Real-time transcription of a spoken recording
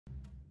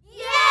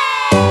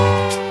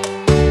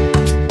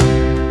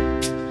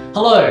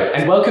Hello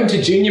and welcome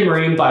to Junior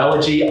Marine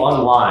Biology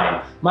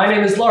Online. My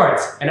name is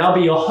Lawrence and I'll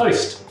be your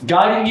host,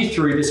 guiding you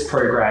through this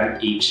program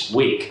each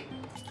week.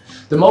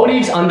 The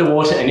Maldives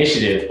Underwater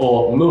Initiative,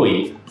 or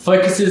MUI,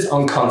 focuses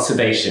on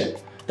conservation.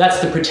 That's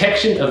the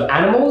protection of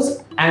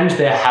animals and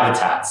their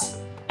habitats.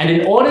 And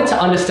in order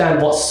to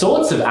understand what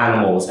sorts of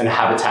animals and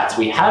habitats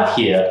we have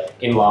here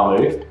in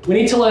Lamu, we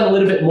need to learn a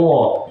little bit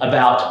more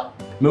about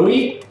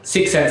MUI,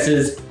 Six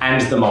Senses,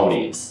 and the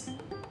Maldives.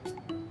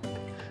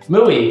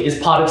 MUI is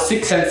part of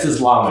Six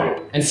Senses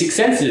Lamu, and Six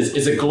Senses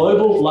is a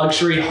global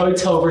luxury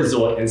hotel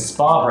resort and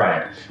spa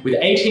brand with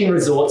 18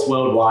 resorts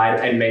worldwide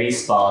and many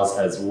spas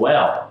as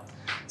well.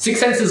 Six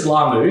Senses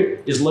Lamu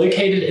is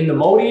located in the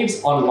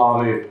Maldives on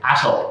Lamu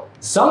Atoll.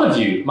 Some of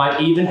you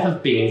might even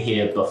have been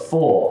here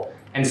before,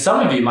 and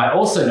some of you might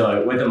also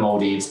know where the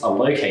Maldives are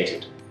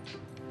located.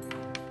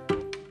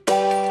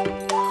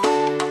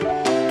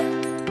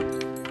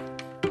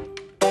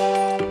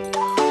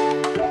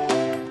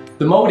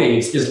 The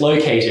Maldives is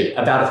located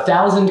about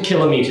 1,000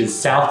 kilometers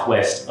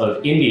southwest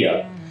of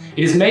India.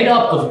 It is made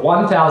up of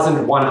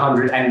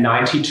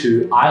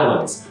 1,192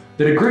 islands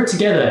that are grouped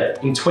together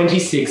in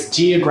 26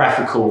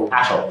 geographical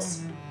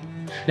atolls.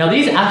 Now,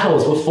 these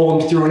atolls were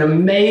formed through an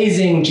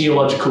amazing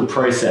geological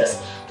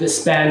process that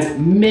spans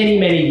many,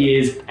 many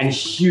years and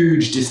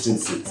huge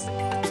distances.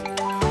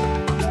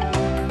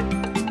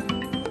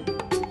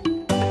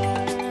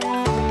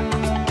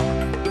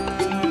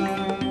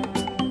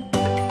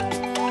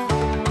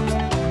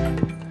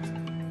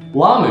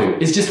 Lamu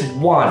is just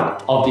one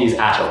of these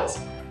atolls.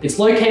 It's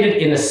located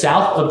in the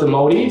south of the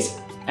Maldives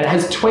and it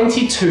has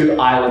 22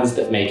 islands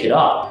that make it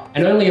up,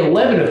 and only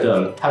 11 of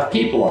them have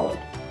people on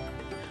them.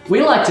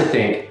 We like to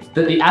think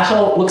that the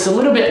atoll looks a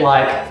little bit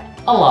like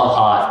a love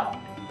heart.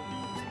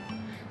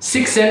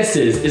 Six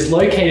Senses is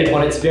located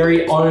on its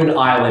very own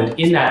island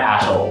in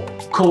that atoll,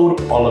 called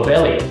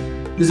Oliveli.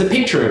 There's a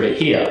picture of it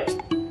here.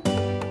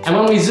 And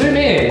when we zoom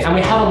in and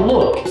we have a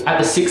look at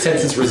the Six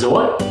Senses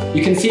resort,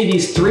 you can see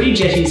these 3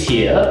 jetties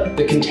here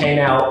that contain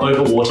our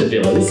overwater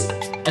villas,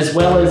 as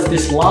well as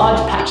this large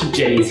patch of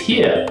jetties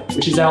here,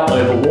 which is our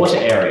overwater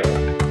area.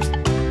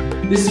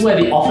 This is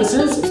where the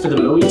offices for the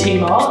MUI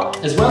team are,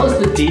 as well as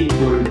the Deep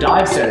Blue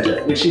Dive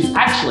Centre, which is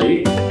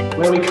actually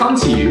where we come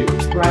to you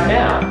right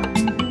now.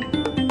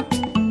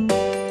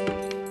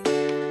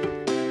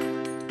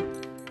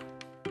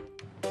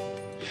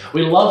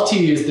 We love to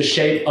use the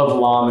shape of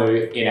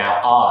Lamu in our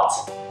art.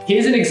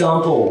 Here's an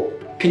example.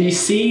 Can you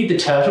see the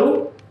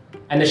turtle?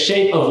 And the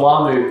shape of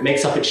Lamu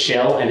makes up its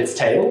shell and its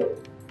tail.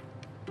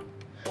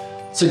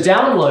 So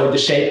download the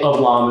shape of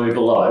Lamu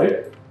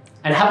below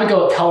and have a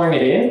go at colouring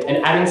it in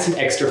and adding some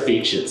extra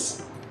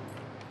features.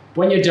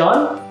 When you're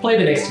done, play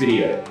the next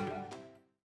video.